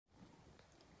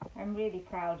I'm really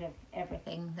proud of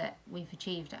everything that we've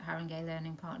achieved at Haringey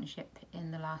Learning Partnership in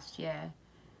the last year.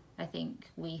 I think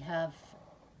we have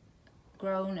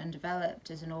grown and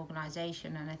developed as an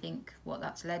organisation, and I think what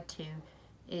that's led to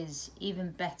is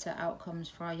even better outcomes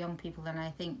for our young people than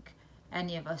I think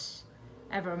any of us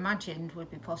ever imagined would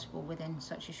be possible within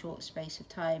such a short space of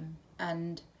time.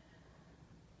 And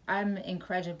I'm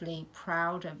incredibly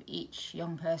proud of each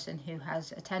young person who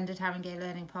has attended Haringey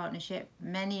Learning Partnership,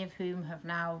 many of whom have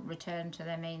now returned to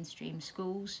their mainstream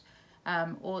schools,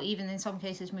 or even in some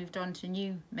cases moved on to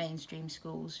new mainstream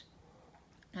schools.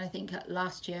 And I think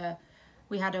last year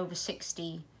we had over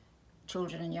 60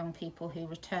 children and young people who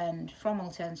returned from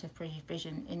alternative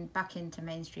provision back into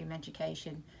mainstream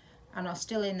education, and are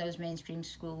still in those mainstream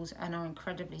schools and are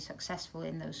incredibly successful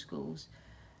in those schools.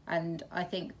 And I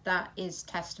think that is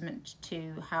testament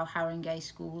to how Haringey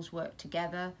schools work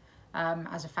together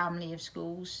as a family of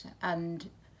schools, and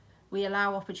we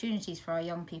allow opportunities for our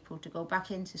young people to go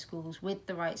back into schools with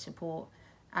the right support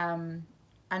and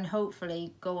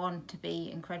hopefully go on to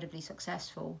be incredibly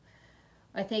successful.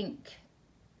 I think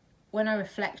when I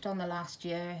reflect on the last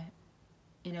year,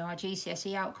 our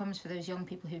GCSE outcomes for those young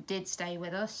people who did stay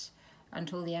with us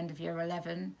until the end of year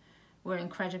 11 were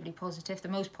incredibly positive, the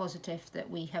most positive that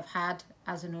we have had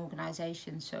as an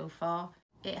organisation so far.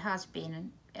 It has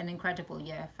been an incredible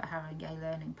year for Haringey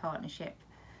Learning Partnership.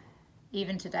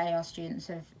 Even today our students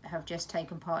have just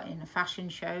taken part in a fashion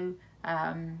show,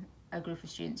 a group of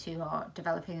students who are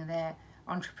developing their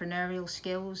entrepreneurial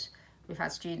skills. We've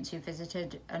had students who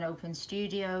visited an open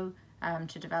studio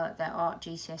to develop their art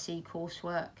GCSE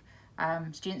coursework.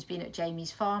 Students been at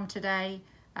Jamie's farm today,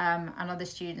 and other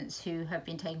students who have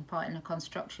been taking part in a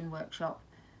construction workshop.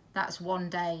 That's one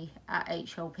day at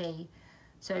HLP.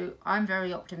 So I'm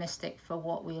very optimistic for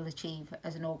what we'll achieve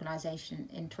as an organisation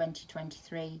in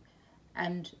 2023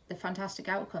 and the fantastic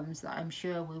outcomes that I'm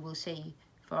sure we will see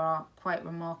for our quite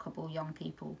remarkable young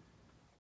people.